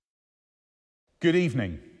Good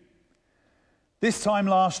evening. This time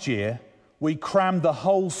last year, we crammed the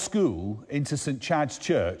whole school into St Chad's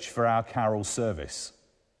Church for our carol service.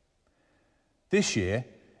 This year,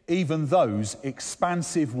 even those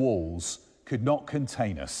expansive walls could not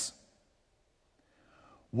contain us.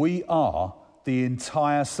 We are the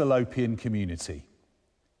entire Salopian community: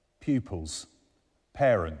 pupils,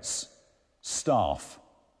 parents, staff,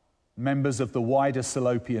 members of the wider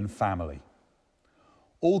Salopian family,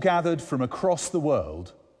 all gathered from across the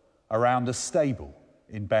world around a stable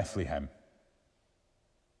in Bethlehem.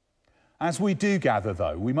 As we do gather,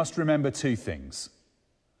 though, we must remember two things.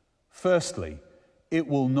 Firstly, it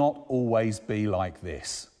will not always be like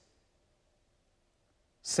this.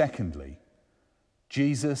 Secondly,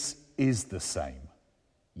 Jesus is the same,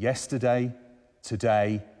 yesterday,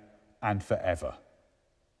 today, and forever.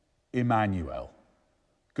 Emmanuel,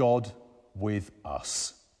 God with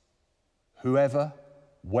us, whoever,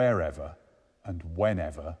 wherever, and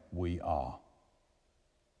whenever we are.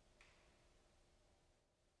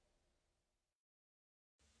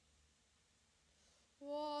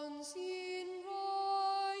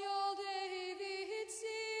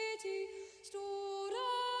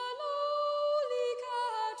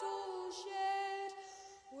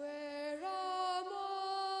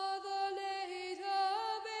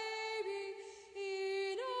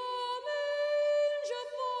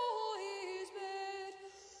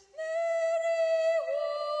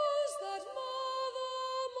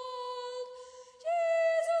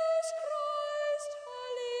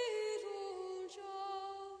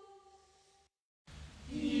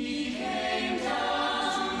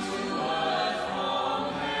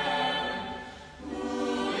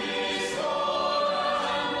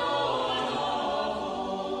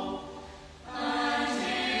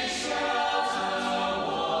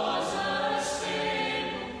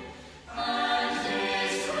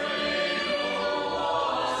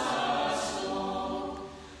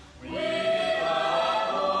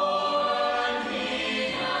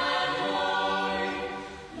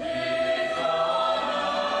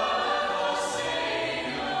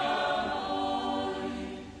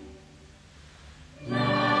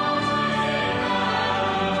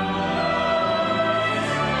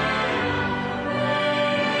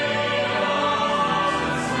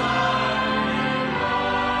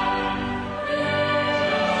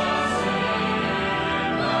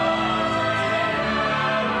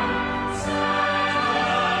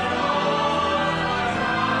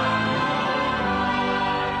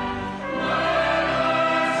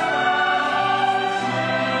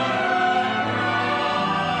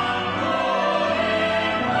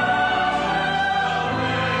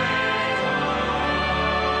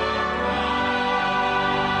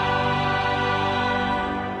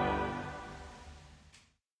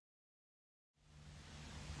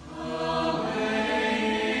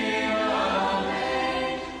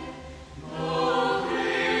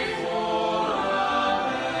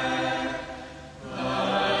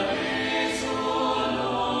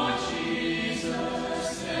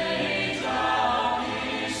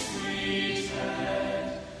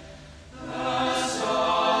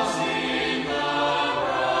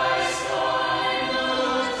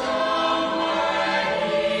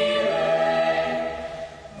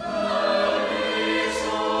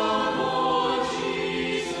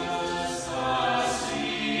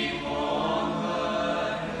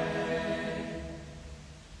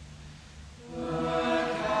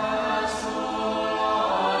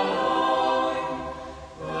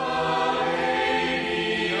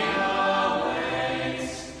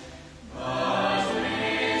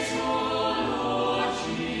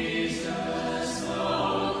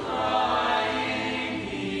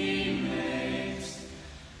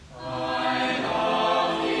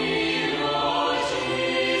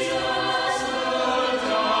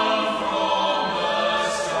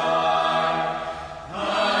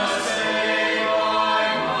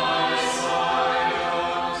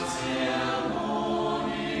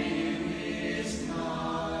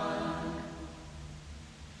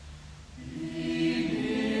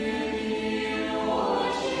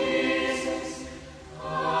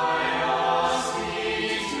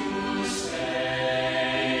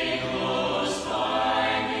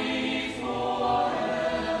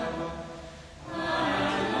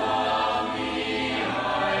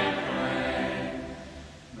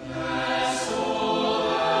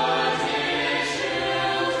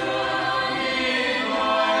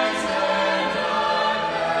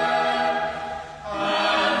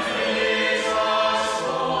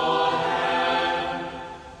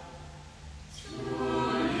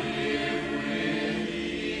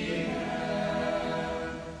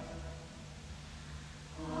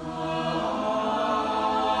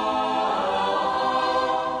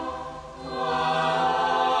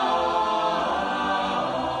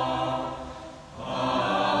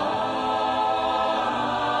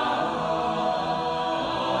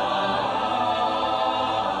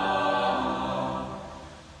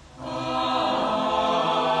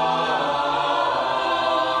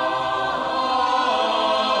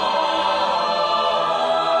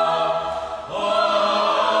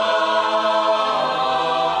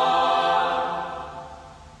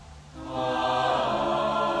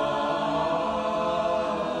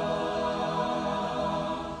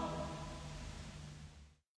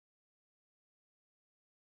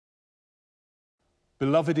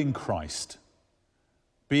 Beloved in Christ,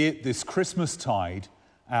 be it this Christmas tide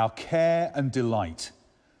our care and delight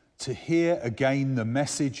to hear again the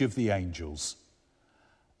message of the angels,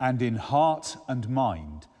 and in heart and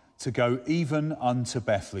mind to go even unto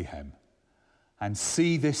Bethlehem, and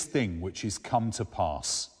see this thing which is come to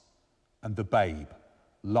pass, and the babe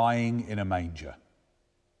lying in a manger.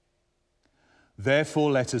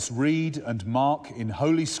 Therefore let us read and mark in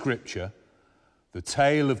Holy Scripture the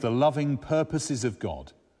tale of the loving purposes of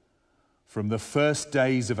God, from the first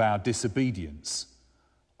days of our disobedience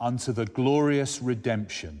unto the glorious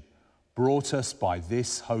redemption brought us by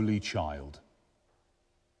this holy child.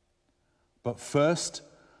 But first,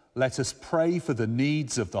 let us pray for the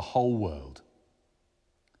needs of the whole world,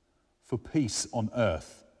 for peace on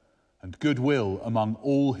earth and goodwill among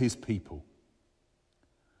all his people,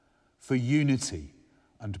 for unity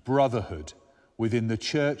and brotherhood within the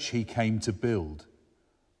church he came to build,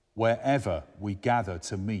 wherever we gather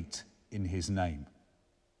to meet in his name.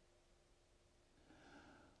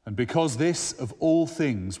 And because this of all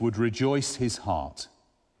things would rejoice his heart,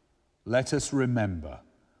 let us remember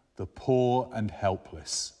the poor and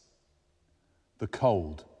helpless, the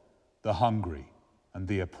cold, the hungry, and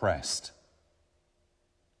the oppressed,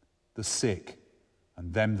 the sick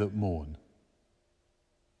and them that mourn,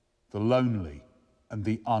 the lonely and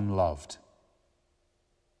the unloved,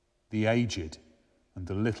 the aged and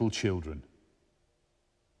the little children,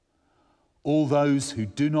 all those who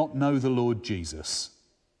do not know the Lord Jesus,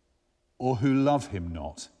 or who love him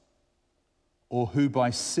not, or who by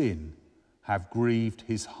sin have grieved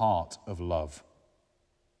his heart of love.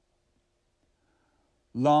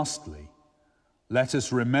 Lastly, let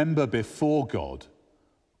us remember before God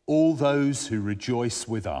all those who rejoice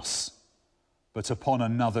with us, but upon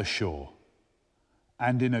another shore,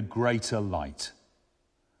 and in a greater light.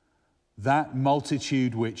 That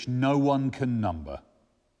multitude which no one can number,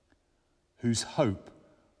 whose hope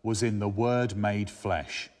was in the Word made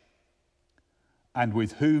flesh, and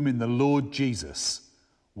with whom in the Lord Jesus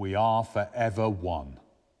we are forever one.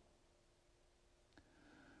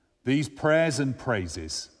 These prayers and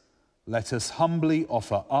praises let us humbly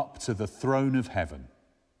offer up to the throne of heaven,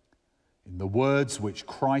 in the words which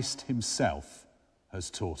Christ himself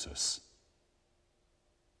has taught us.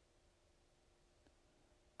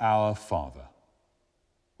 Our Father,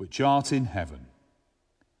 which art in heaven,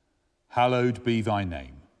 hallowed be thy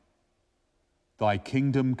name. Thy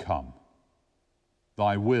kingdom come,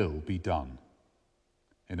 thy will be done,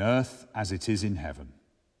 in earth as it is in heaven.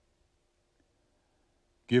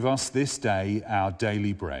 Give us this day our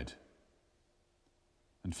daily bread,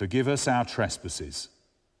 and forgive us our trespasses,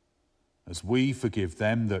 as we forgive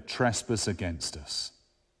them that trespass against us.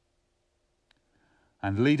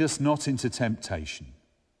 And lead us not into temptation,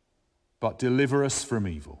 but deliver us from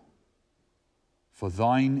evil. For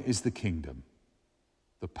thine is the kingdom,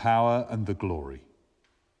 the power and the glory,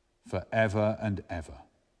 for ever and ever.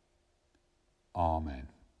 Amen.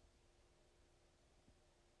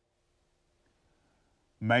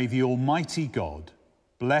 May the Almighty God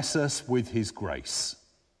bless us with his grace.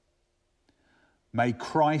 May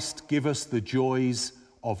Christ give us the joys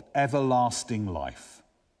of everlasting life.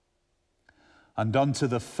 And unto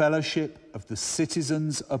the fellowship of the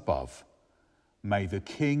citizens above, may the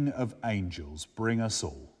King of angels bring us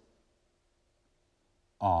all.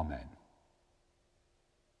 Amen.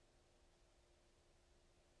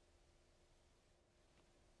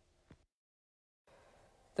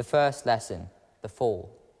 The first lesson, the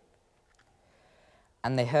fall.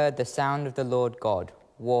 And they heard the sound of the Lord God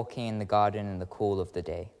walking in the garden in the cool of the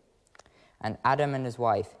day. And Adam and his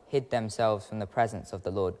wife hid themselves from the presence of the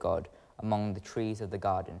Lord God among the trees of the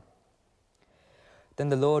garden. Then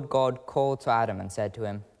the Lord God called to Adam and said to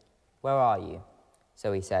him, "Where are you?"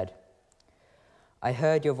 So he said, "I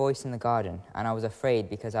heard your voice in the garden, and I was afraid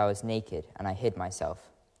because I was naked, and I hid myself."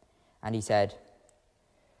 And he said,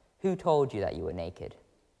 "Who told you that you were naked?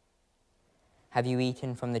 Have you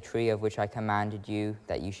eaten from the tree of which I commanded you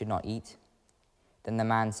that you should not eat?" Then the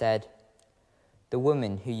man said, "The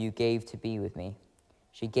woman who you gave to be with me,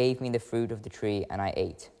 she gave me the fruit of the tree, and I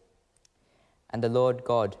ate." And the Lord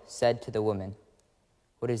God said to the woman,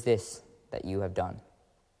 "What is this that you have done?"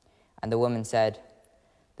 And the woman said,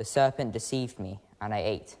 "The serpent deceived me, and I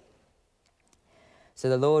ate." So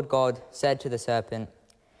the Lord God said to the serpent,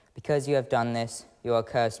 "Because you have done this, you are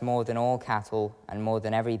cursed more than all cattle and more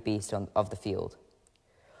than every beast of the field.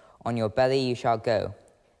 On your belly you shall go,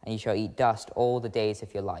 and you shall eat dust all the days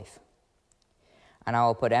of your life. And I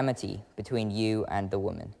will put enmity between you and the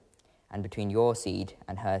woman, and between your seed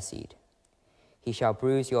and her seed. He shall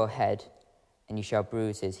bruise your head, and you shall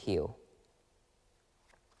bruise his heel."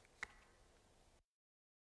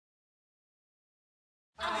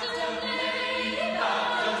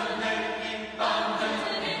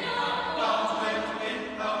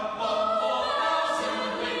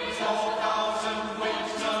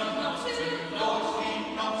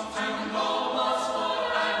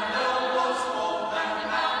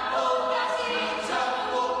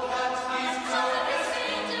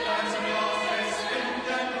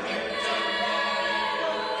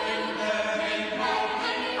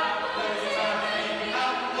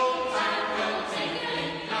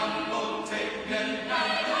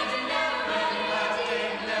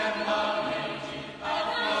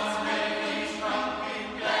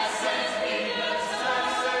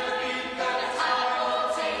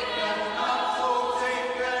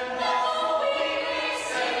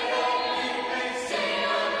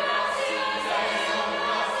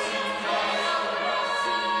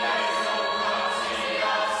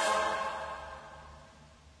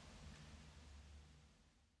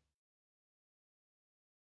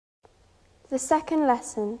 The second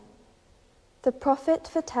lesson, the prophet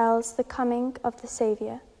foretells the coming of the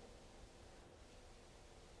Saviour.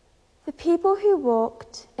 The people who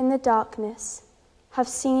walked in the darkness have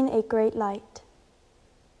seen a great light.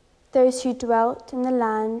 Those who dwelt in the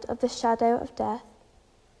land of the shadow of death,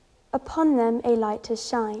 upon them a light has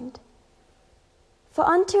shined. For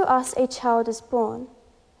unto us a child is born,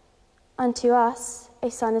 unto us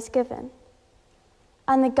a son is given,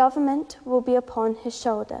 and the government will be upon his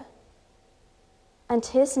shoulder. And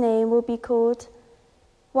his name will be called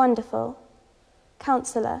Wonderful,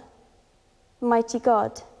 Counselor, Mighty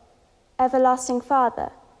God, Everlasting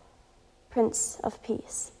Father, Prince of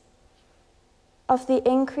Peace. Of the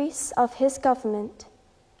increase of his government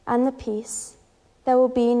and the peace there will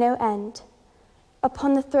be no end,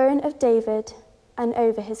 upon the throne of David and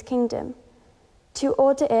over his kingdom, to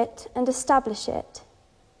order it and establish it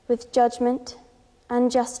with judgment and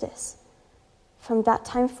justice from that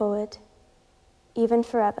time forward, even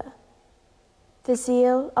forever. The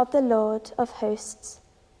zeal of the Lord of hosts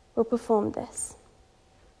will perform this.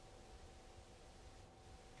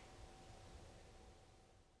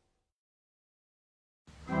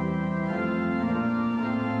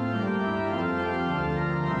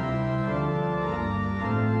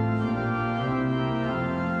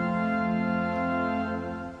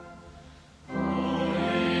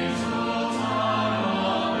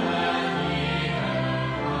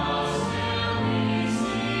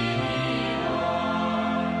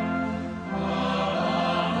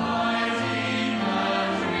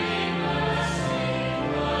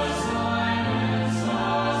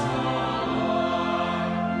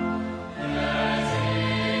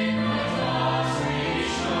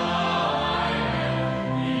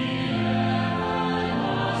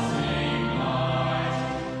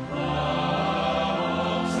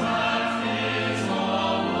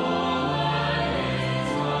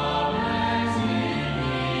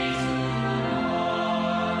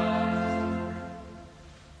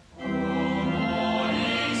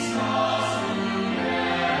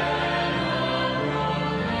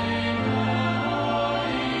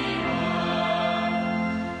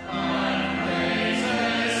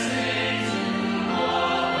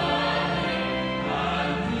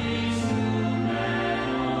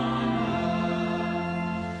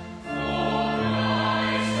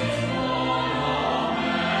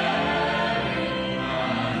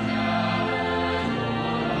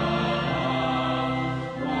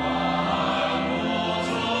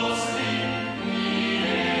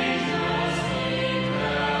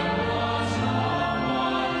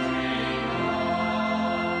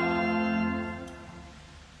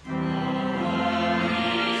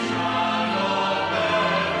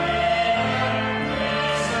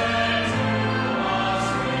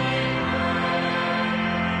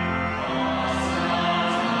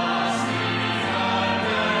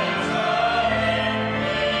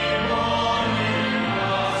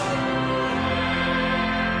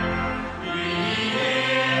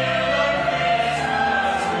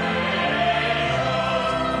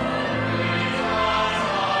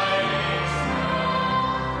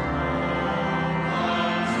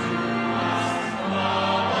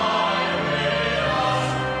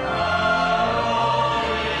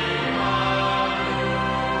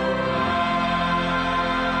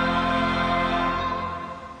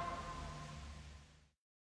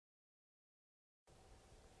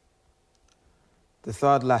 The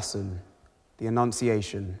third lesson, the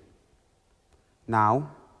Annunciation.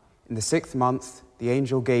 Now, in the 6th month, the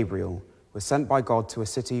angel Gabriel was sent by God to a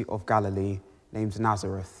city of Galilee named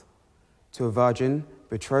Nazareth, to a virgin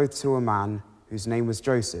betrothed to a man whose name was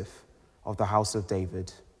Joseph, of the house of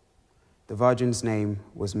David. The virgin's name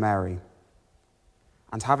was Mary.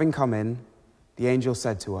 And having come in, the angel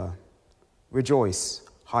said to her, "Rejoice,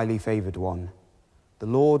 highly favored one. The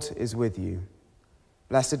Lord is with you.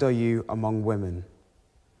 Blessed are you among women."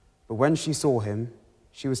 But when she saw him,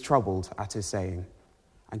 she was troubled at his saying,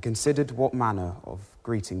 and considered what manner of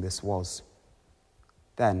greeting this was.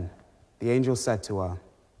 Then the angel said to her,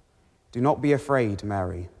 "Do not be afraid,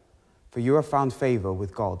 Mary, for you have found favor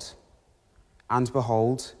with God. And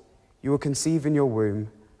behold, you will conceive in your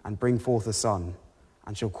womb and bring forth a son,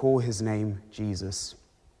 and shall call his name Jesus.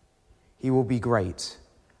 He will be great,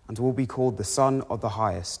 and will be called the Son of the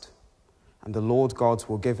Highest, and the Lord God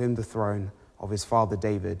will give him the throne of his father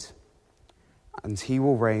David, and he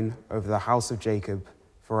will reign over the house of Jacob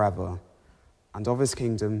forever, and of his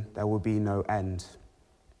kingdom there will be no end."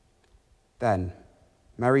 Then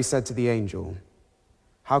Mary said to the angel,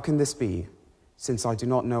 "How can this be, since I do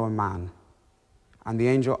not know a man?" And the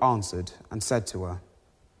angel answered and said to her,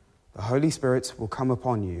 "The Holy Spirit will come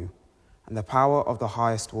upon you, and the power of the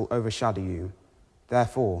Highest will overshadow you.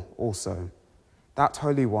 Therefore, also, that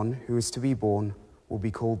Holy One who is to be born will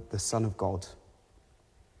be called the Son of God.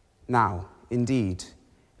 Now, indeed,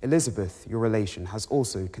 Elizabeth, your relation, has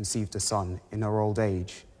also conceived a son in her old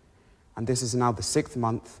age, and this is now the 6th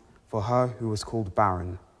month for her who was called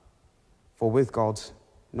barren. For with God,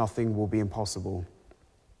 nothing will be impossible."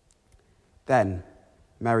 Then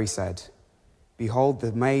Mary said, "Behold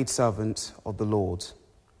the maidservant of the Lord.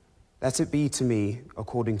 Let it be to me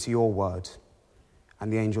according to your word."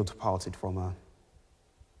 And the angel departed from her.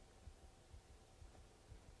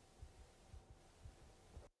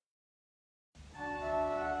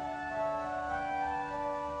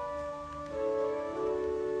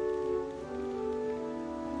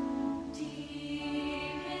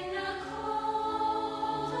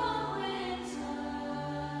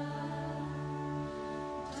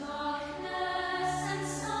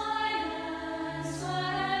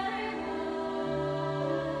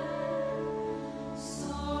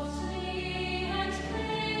 Softly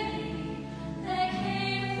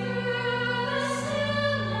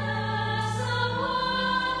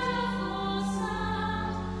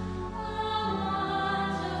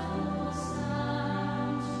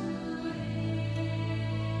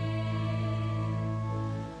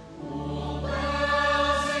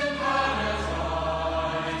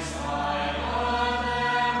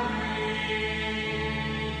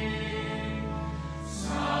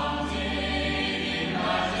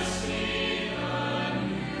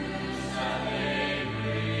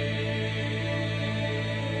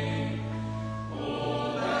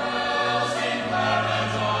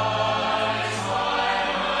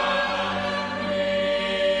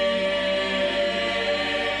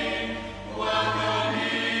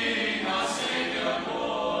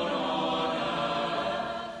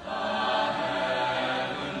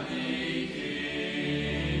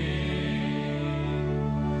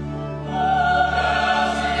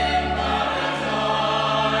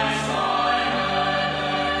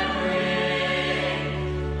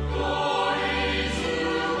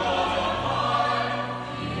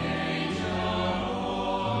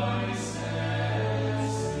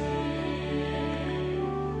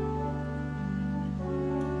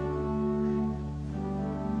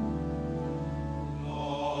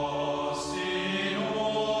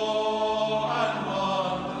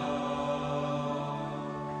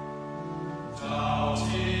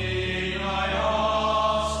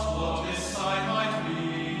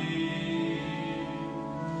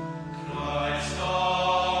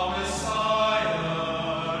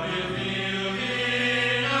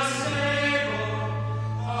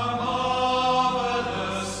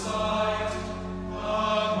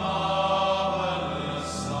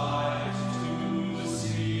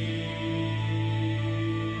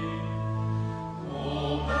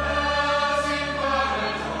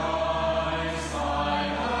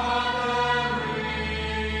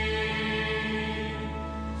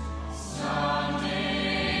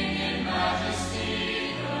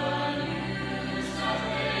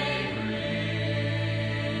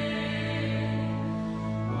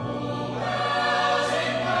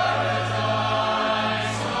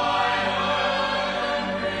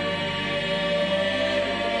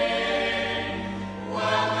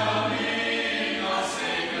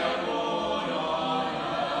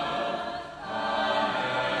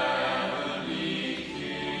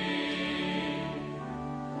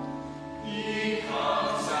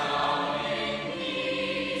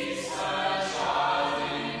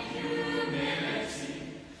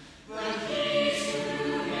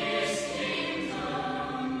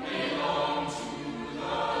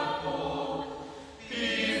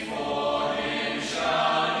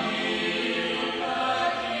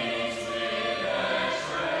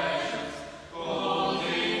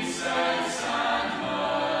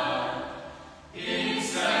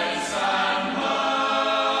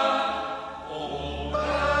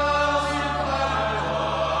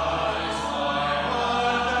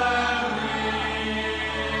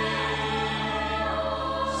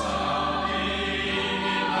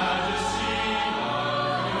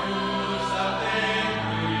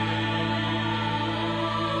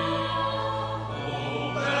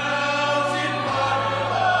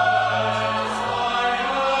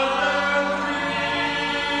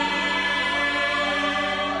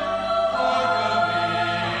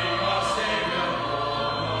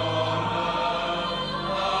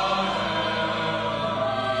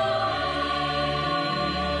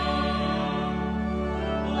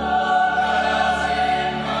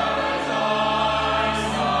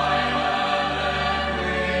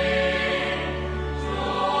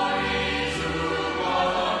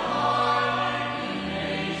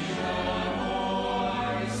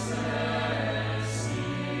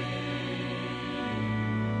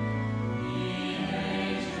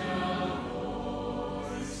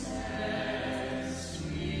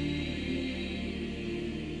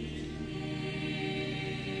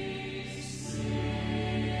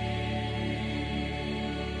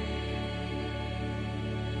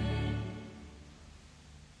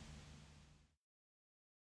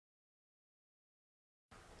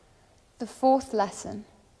The fourth lesson,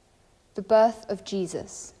 the birth of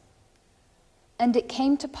Jesus. And it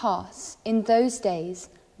came to pass in those days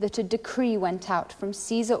that a decree went out from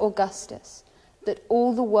Caesar Augustus that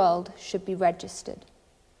all the world should be registered.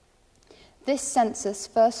 This census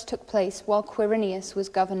first took place while Quirinius was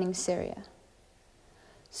governing Syria.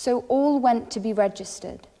 So all went to be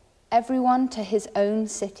registered, everyone to his own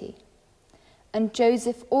city. And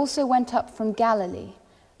Joseph also went up from Galilee,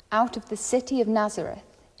 out of the city of Nazareth,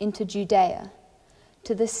 into Judea,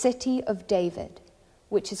 to the city of David,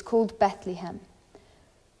 which is called Bethlehem,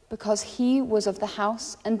 because he was of the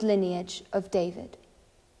house and lineage of David,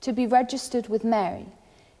 to be registered with Mary,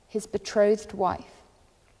 his betrothed wife,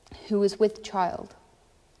 who was with child.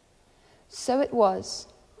 So it was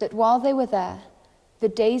that while they were there, the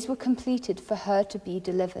days were completed for her to be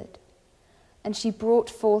delivered. And she brought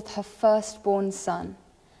forth her firstborn son,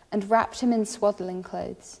 and wrapped him in swaddling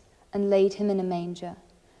clothes, and laid him in a manger,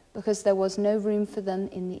 because there was no room for them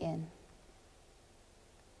in the inn.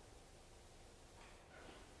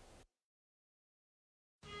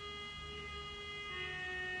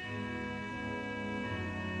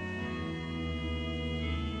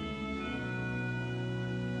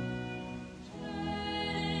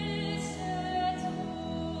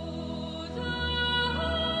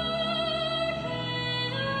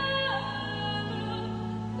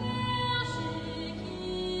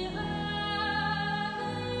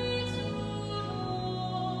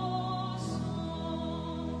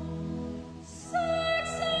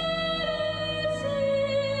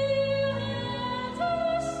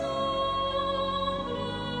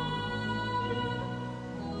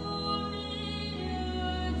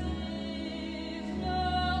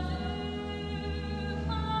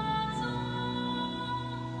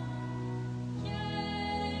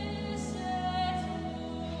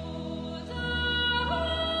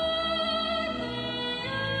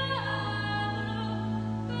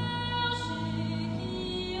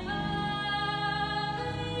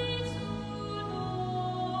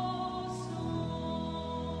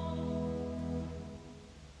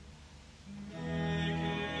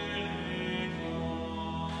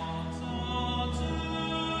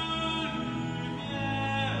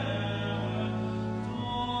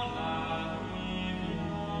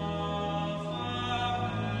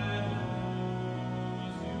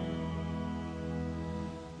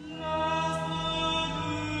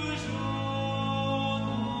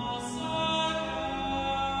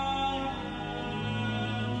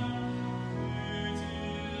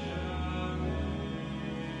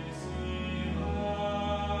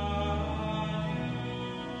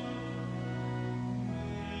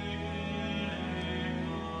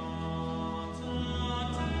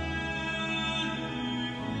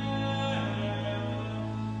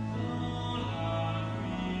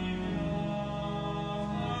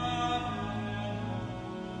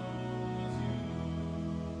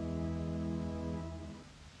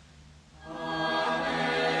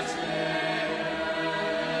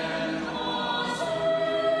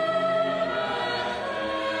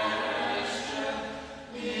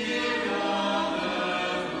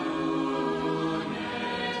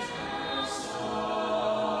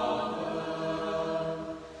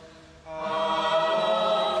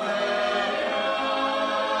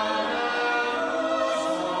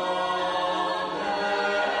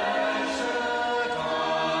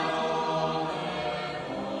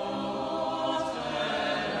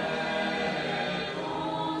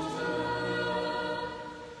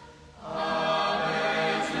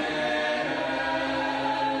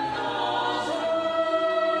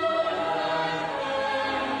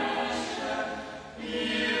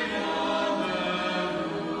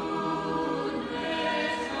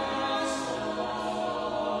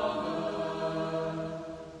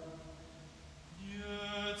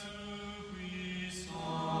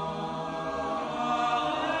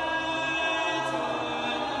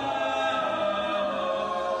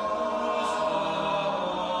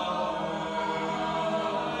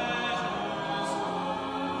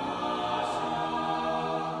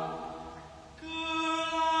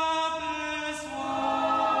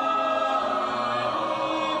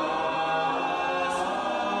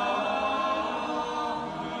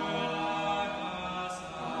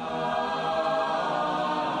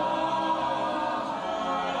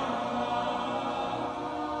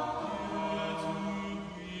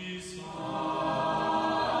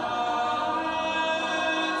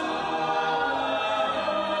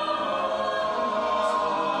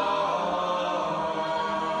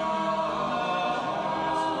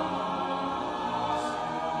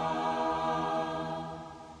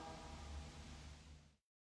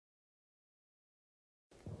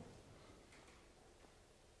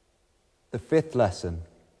 The fifth lesson.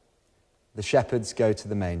 The shepherds go to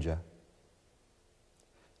the manger.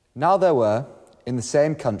 Now there were, in the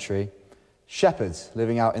same country, shepherds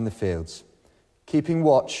living out in the fields, keeping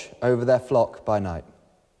watch over their flock by night.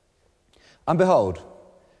 And behold,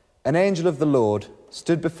 an angel of the Lord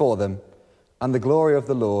stood before them, and the glory of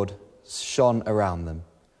the Lord shone around them,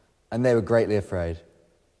 and they were greatly afraid.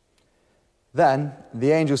 Then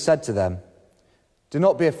the angel said to them, "Do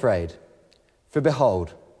not be afraid, for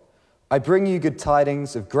behold, I bring you good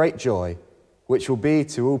tidings of great joy, which will be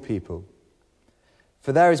to all people.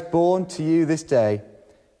 For there is born to you this day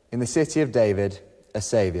in the city of David a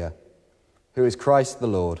Saviour, who is Christ the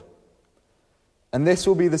Lord. And this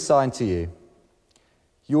will be the sign to you.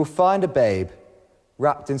 You will find a babe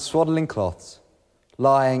wrapped in swaddling cloths,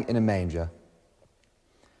 lying in a manger."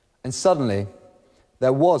 And suddenly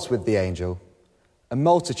there was with the angel a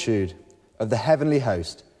multitude of the heavenly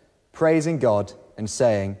host, praising God and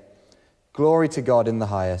saying, "Glory to God in the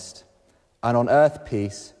highest, and on earth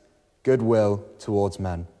peace, goodwill towards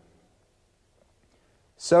men."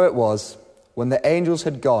 So it was, when the angels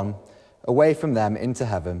had gone away from them into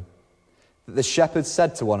heaven, that the shepherds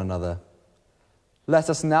said to one another, "Let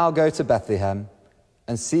us now go to Bethlehem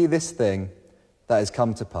and see this thing that has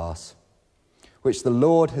come to pass, which the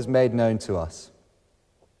Lord has made known to us."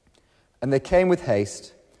 And they came with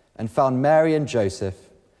haste and found Mary and Joseph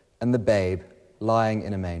and the babe lying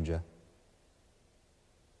in a manger.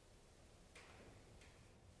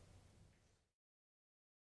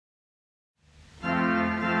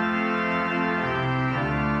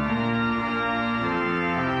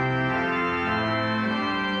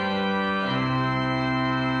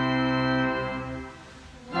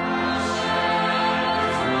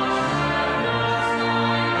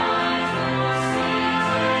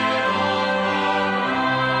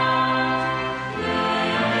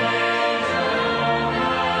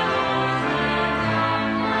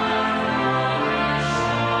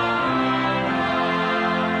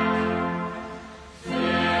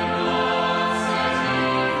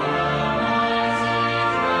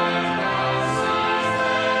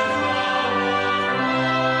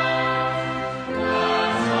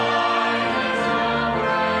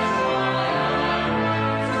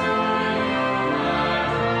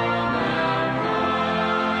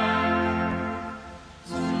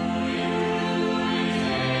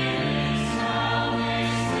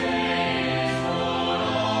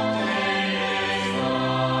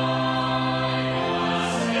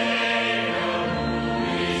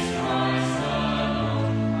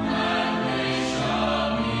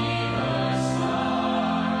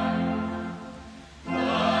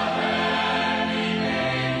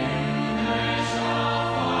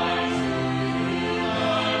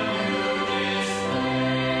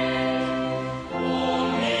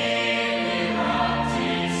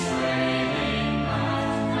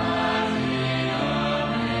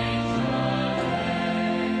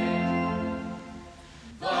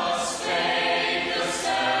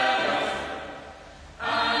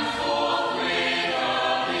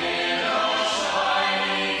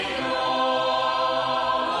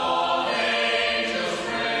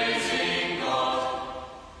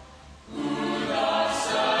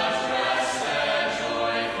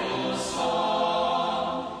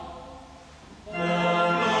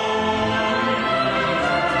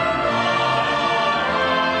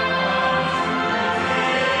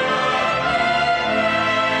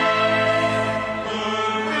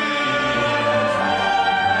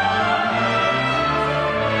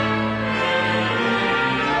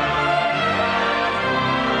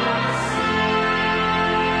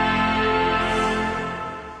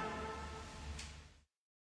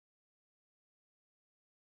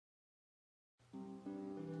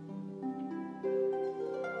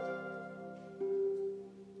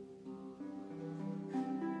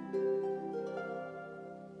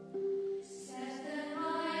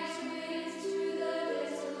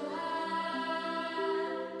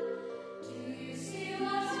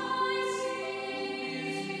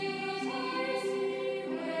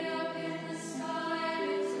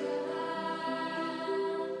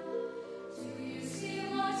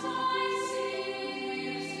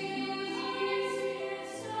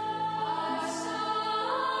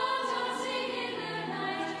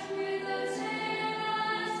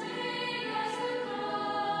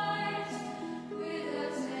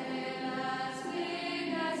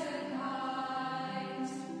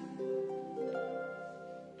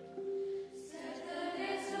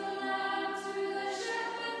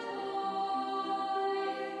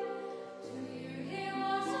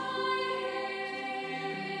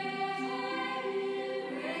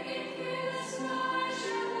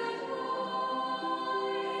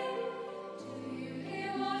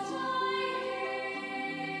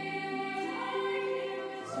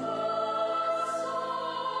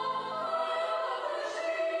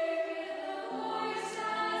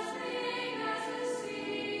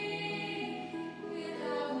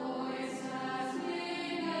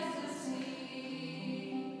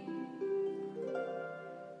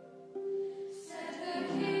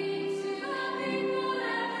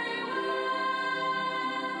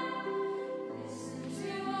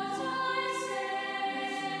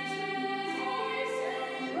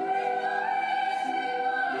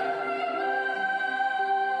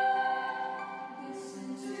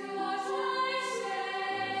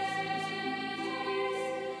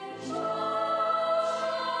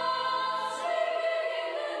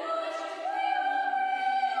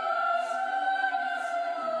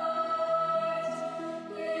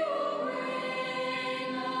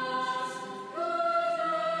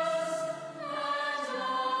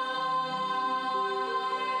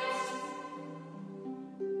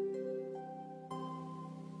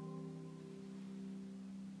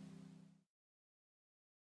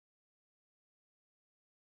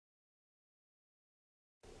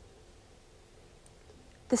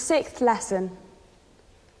 The sixth lesson.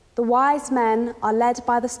 The wise men are led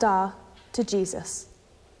by the star to Jesus.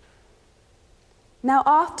 Now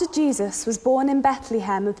after Jesus was born in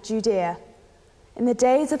Bethlehem of Judea, in the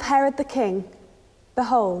days of Herod the king,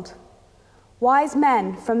 behold, wise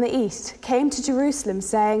men from the east came to Jerusalem,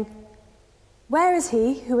 saying, "Where is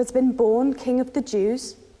he who has been born King of the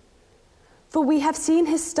Jews? For we have seen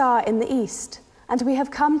his star in the east, and we have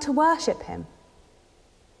come to worship him."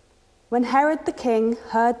 When Herod the king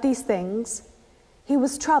heard these things, he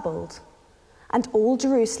was troubled, and all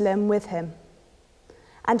Jerusalem with him.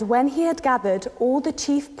 And when he had gathered all the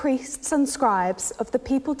chief priests and scribes of the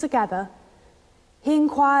people together, he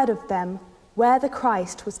inquired of them where the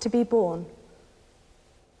Christ was to be born.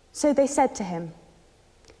 So they said to him,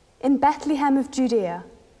 "In Bethlehem of Judea,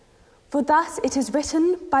 for thus it is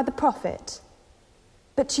written by the prophet,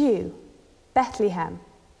 'But you, Bethlehem,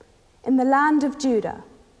 in the land of Judah,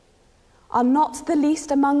 are not the least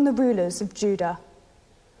among the rulers of Judah,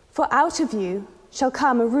 for out of you shall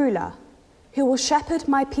come a ruler who will shepherd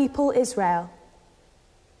my people Israel.'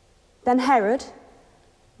 Then Herod,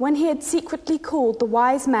 when he had secretly called the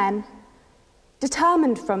wise men,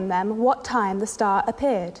 determined from them what time the star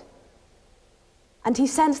appeared. And he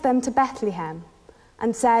sent them to Bethlehem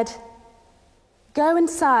and said, 'Go and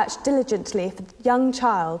search diligently for the young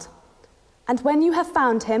child, and when you have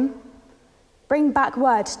found him, bring back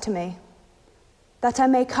word to me, that I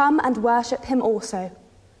may come and worship him also.'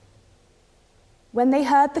 When they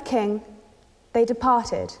heard the king, they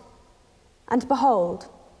departed, and behold,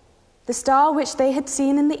 the star which they had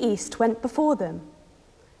seen in the east went before them,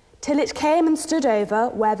 till it came and stood over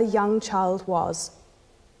where the young child was.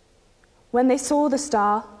 When they saw the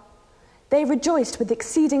star, they rejoiced with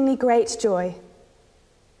exceedingly great joy.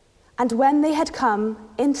 And when they had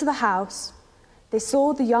come into the house, they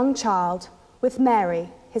saw the young child with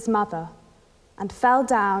Mary, his mother, and fell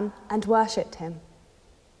down and worshipped him.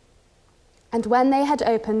 And when they had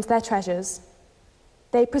opened their treasures,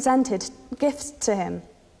 they presented gifts to him,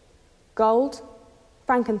 gold,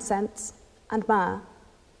 frankincense, and myrrh.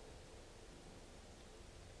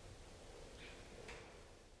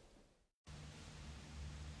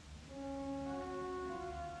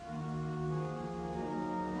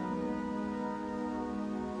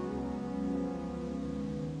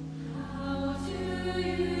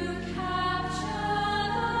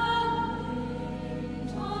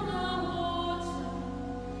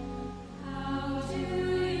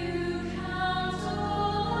 Count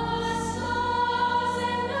all the stars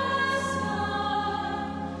in the sky.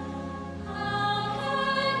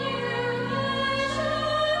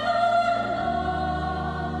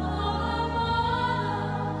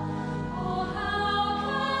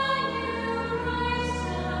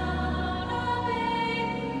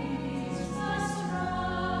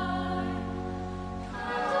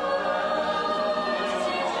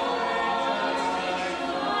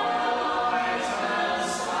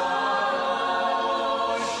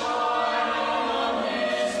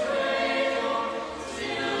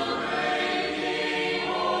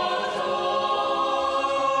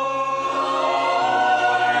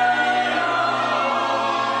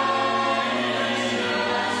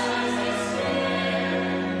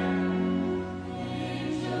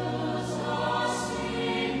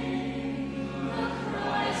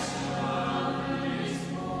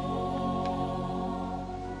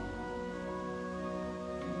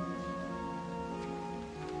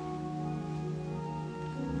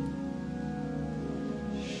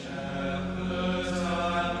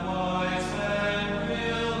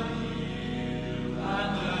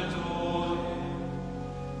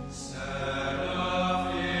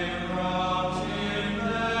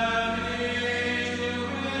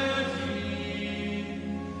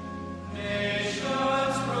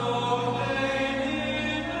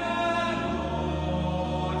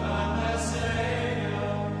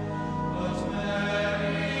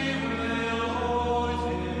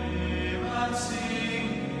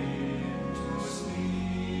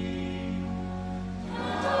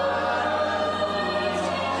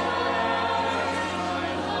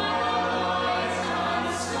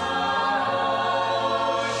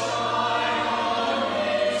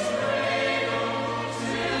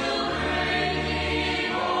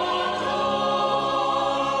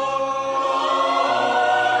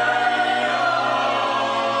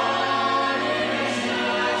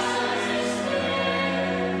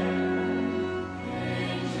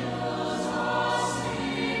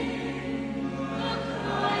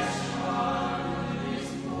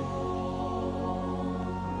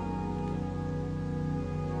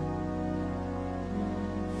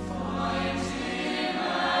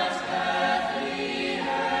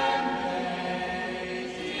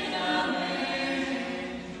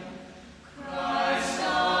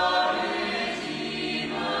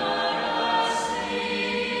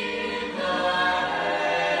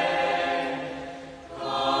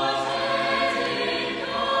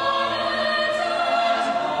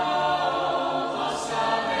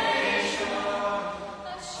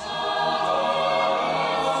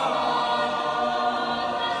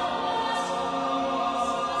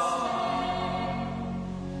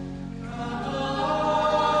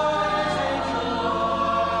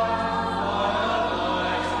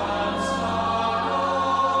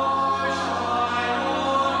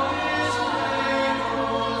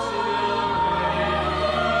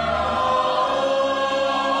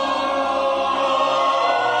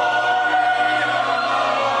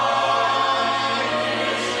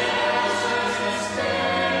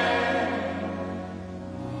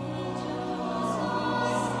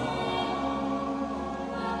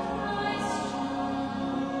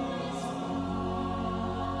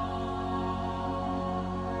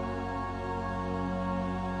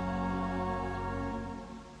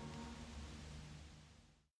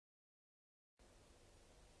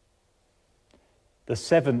 The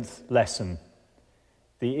seventh lesson,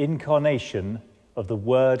 the incarnation of the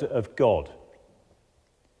Word of God.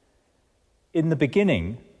 In the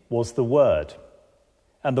beginning was the Word,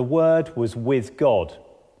 and the Word was with God,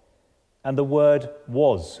 and the Word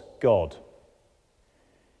was God.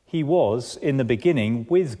 He was in the beginning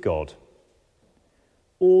with God.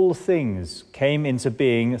 All things came into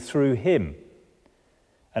being through him,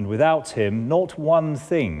 and without him not one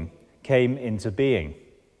thing came into being.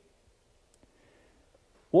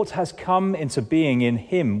 What has come into being in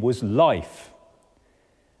him was life,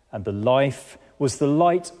 and the life was the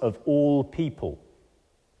light of all people.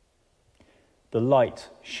 The light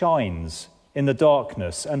shines in the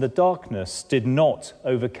darkness, and the darkness did not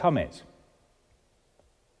overcome it.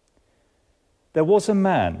 There was a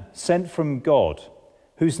man sent from God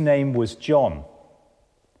whose name was John.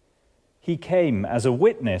 He came as a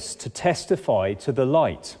witness to testify to the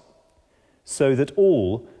light, so that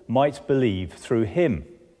all might believe through him.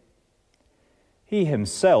 He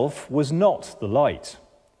himself was not the light,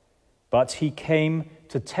 but he came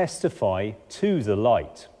to testify to the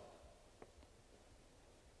light.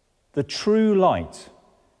 The true light,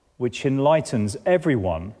 which enlightens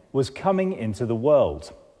everyone, was coming into the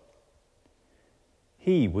world.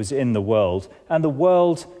 He was in the world, and the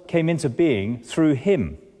world came into being through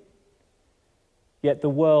him. Yet the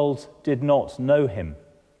world did not know him.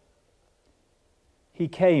 He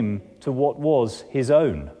came to what was his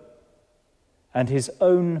own, and his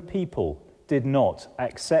own people did not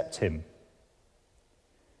accept him.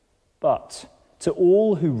 But to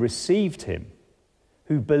all who received him,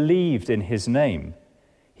 who believed in his name,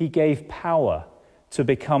 he gave power to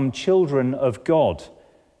become children of God,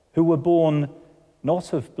 who were born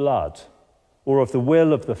not of blood, or of the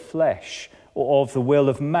will of the flesh, or of the will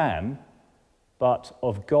of man, but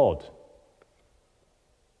of God.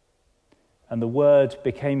 And the Word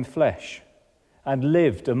became flesh and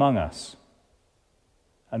lived among us.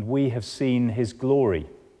 And we have seen his glory,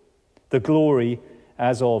 the glory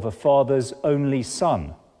as of a Father's only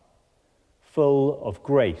Son, full of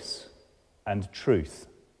grace and truth.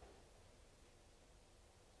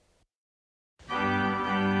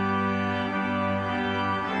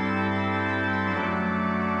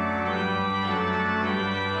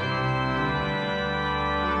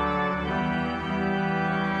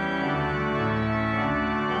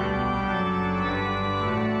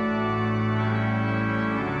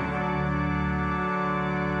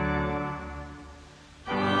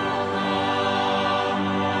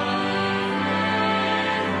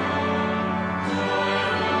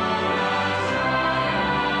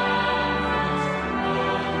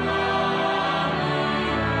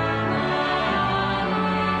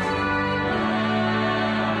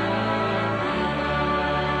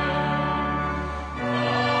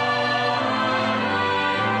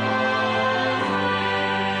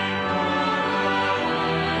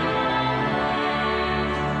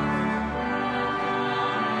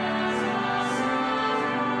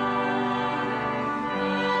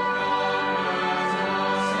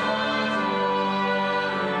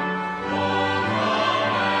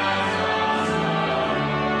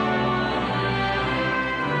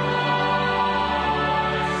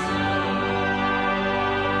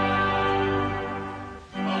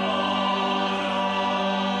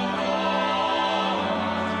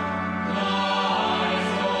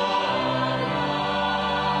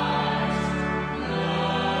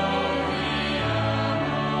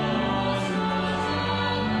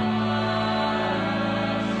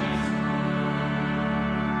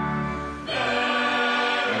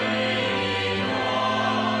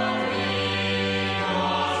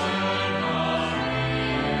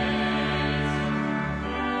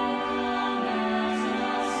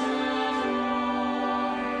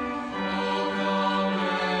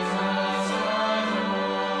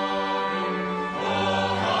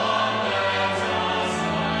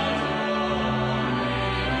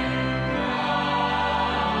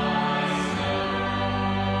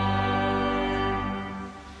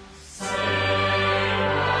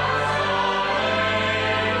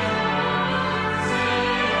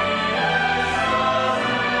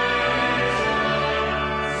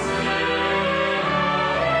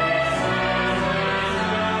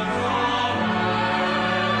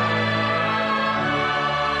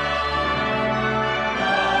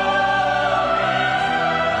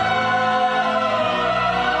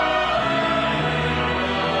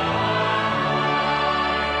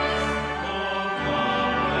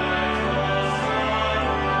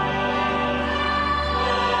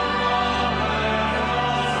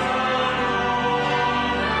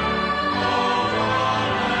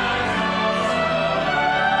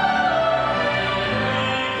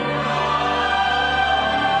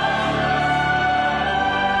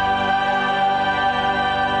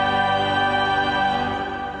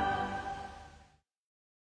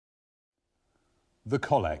 The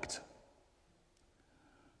Collect.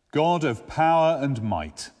 God of power and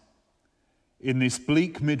might, in this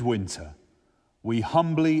bleak midwinter, we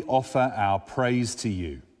humbly offer our praise to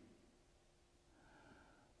you.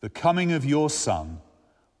 The coming of your Son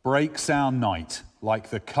breaks our night like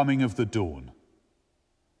the coming of the dawn.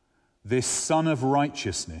 This Son of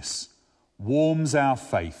righteousness warms our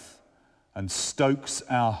faith and stokes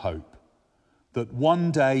our hope that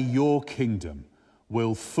one day your kingdom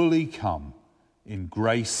will fully come in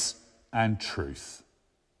grace and truth.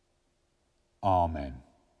 Amen.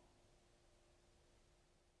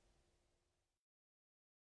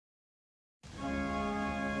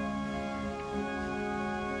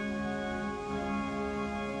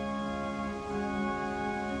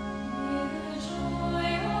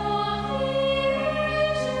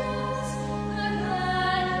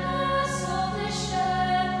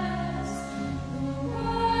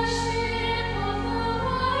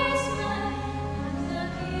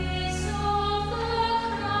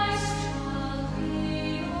 Christ shall be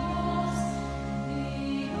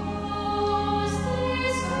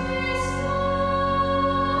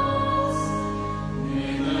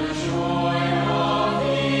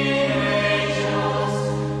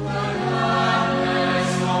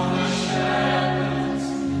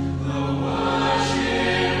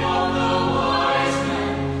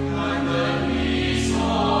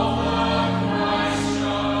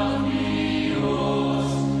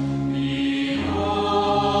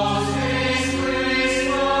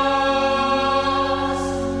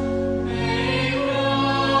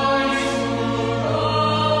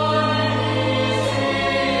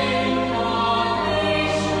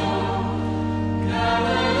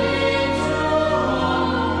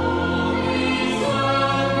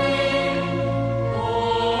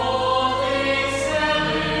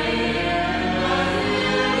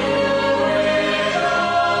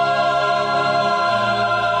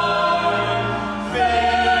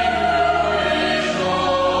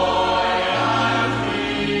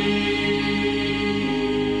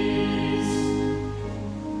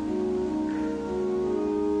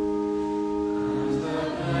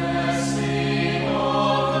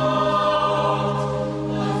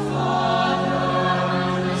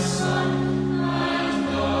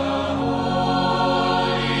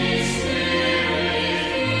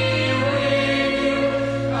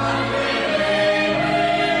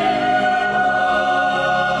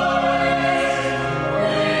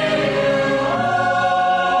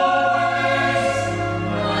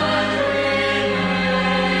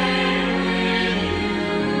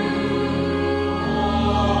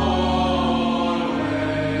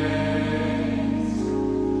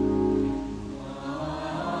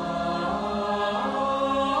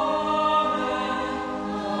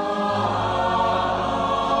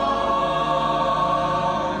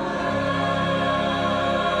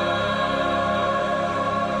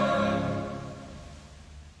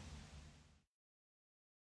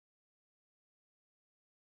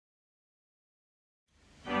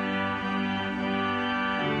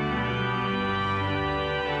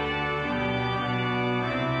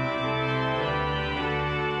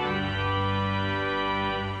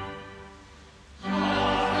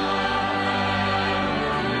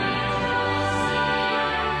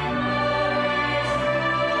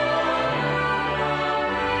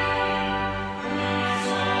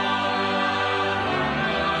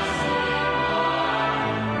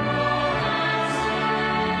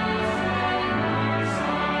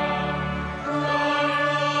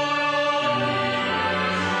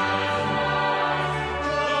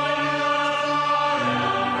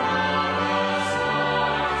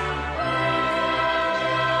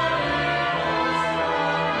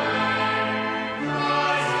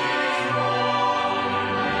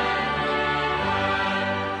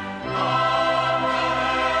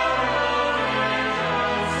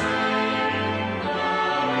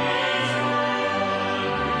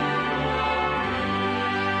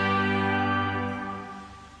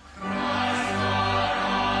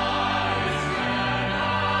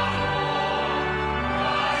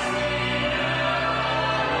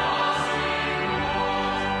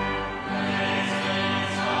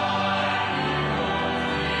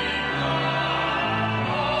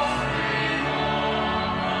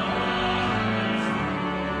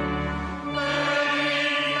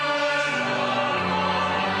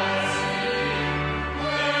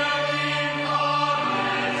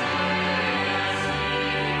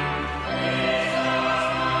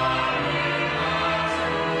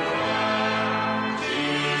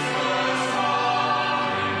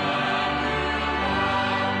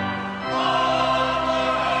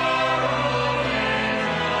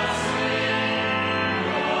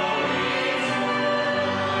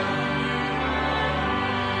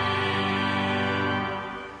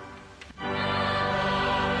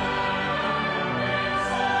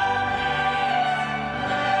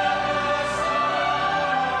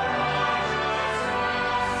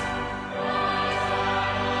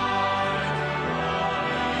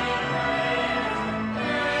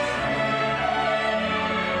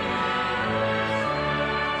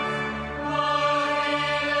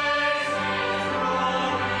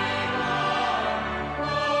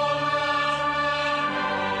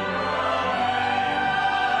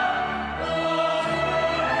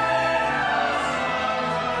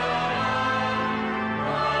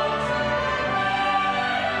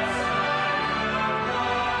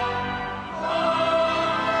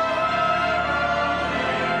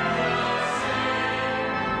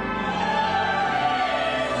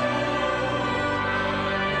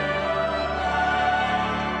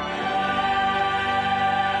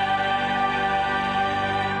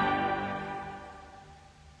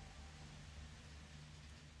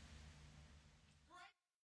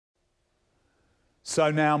So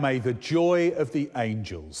now may the joy of the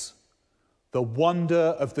angels, the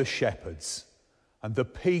wonder of the shepherds, and the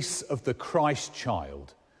peace of the Christ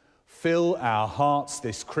child fill our hearts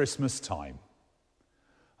this Christmas time.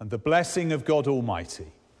 And the blessing of God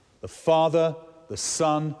Almighty, the Father, the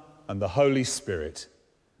Son, and the Holy Spirit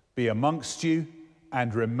be amongst you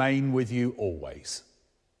and remain with you always.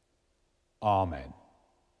 Amen.